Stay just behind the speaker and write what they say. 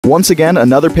Once again,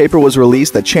 another paper was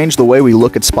released that changed the way we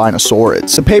look at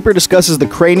Spinosaurids. The paper discusses the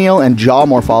cranial and jaw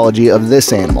morphology of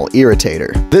this animal,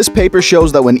 Irritator. This paper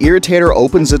shows that when Irritator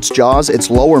opens its jaws,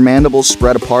 its lower mandibles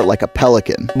spread apart like a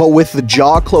pelican, but with the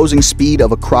jaw closing speed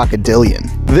of a crocodilian.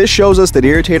 This shows us that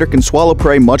Irritator can swallow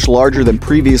prey much larger than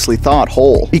previously thought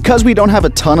whole. Because we don't have a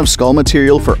ton of skull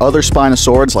material for other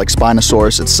Spinosaurids like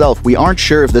Spinosaurus itself, we aren't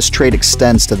sure if this trait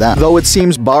extends to them, though it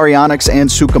seems Baryonyx and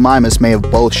Suchomimus may have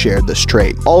both shared this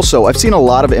trait. Also, I've seen a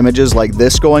lot of images like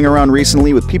this going around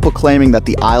recently with people claiming that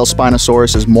the Isle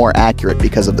Spinosaurus is more accurate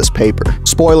because of this paper.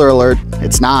 Spoiler alert,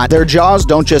 it's not. Their jaws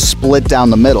don't just split down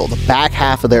the middle, the back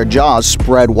half of their jaws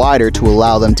spread wider to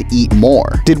allow them to eat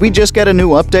more. Did we just get a new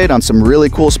update on some really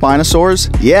cool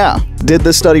Spinosaurs? Yeah. Did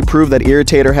this study prove that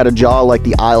Irritator had a jaw like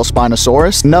the Isle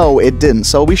Spinosaurus? No, it didn't,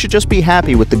 so we should just be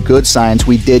happy with the good science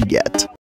we did get.